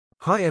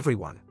Hi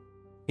everyone.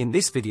 In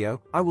this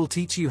video, I will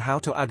teach you how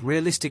to add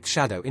realistic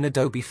shadow in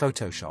Adobe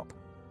Photoshop.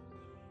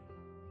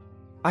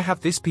 I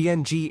have this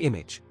PNG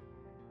image.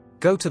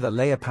 Go to the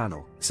layer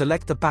panel,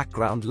 select the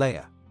background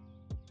layer.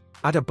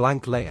 Add a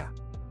blank layer.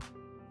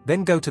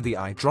 Then go to the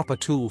eyedropper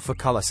tool for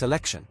color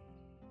selection.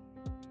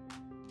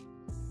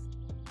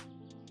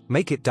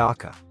 Make it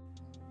darker.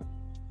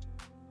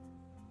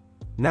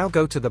 Now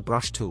go to the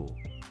brush tool.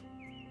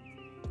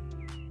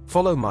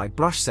 Follow my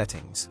brush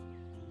settings.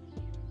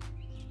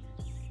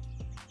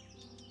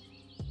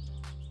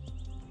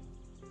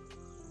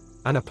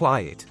 And apply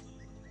it.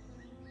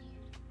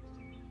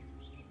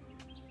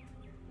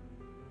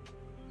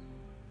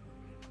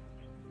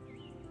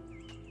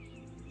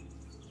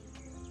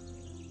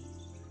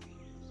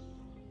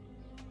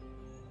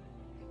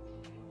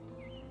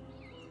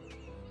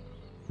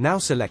 Now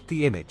select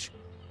the image.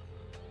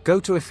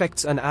 Go to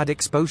Effects and add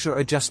Exposure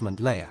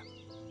Adjustment layer.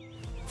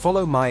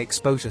 Follow my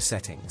exposure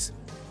settings.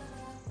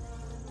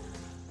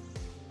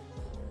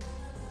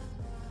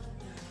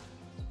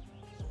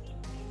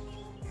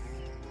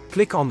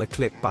 Click on the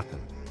Clip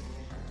button.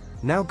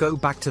 Now go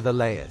back to the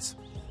layers.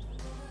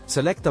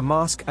 Select the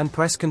mask and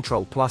press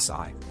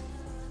Ctrl+I.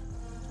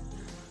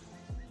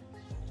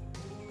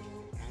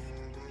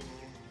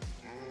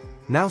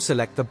 Now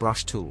select the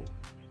brush tool.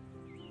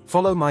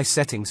 Follow my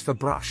settings for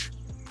brush.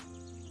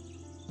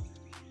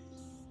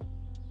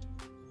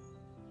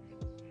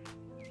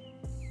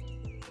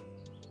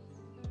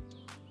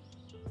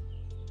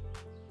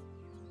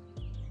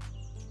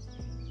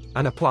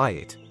 And apply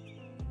it.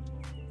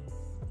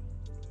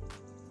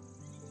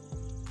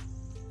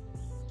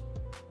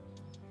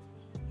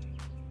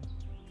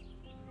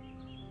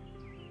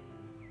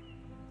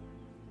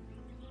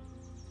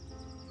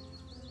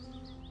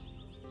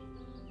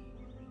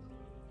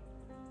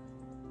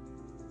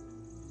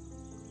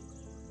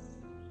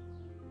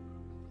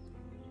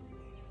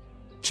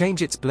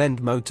 Change its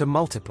blend mode to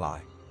multiply.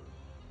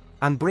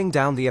 And bring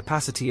down the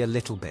opacity a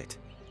little bit.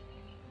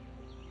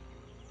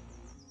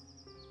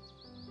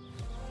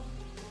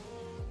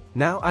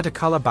 Now add a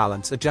color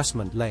balance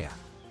adjustment layer.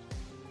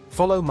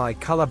 Follow my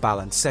color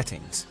balance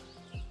settings.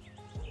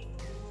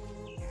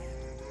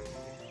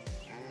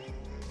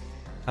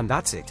 And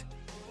that's it.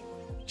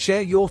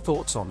 Share your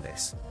thoughts on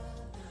this.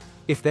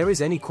 If there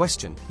is any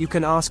question, you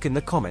can ask in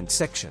the comment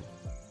section.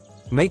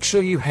 Make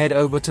sure you head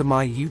over to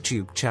my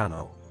YouTube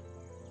channel,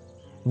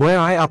 where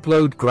I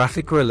upload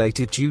graphic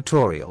related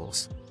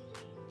tutorials.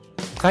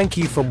 Thank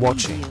you for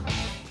watching.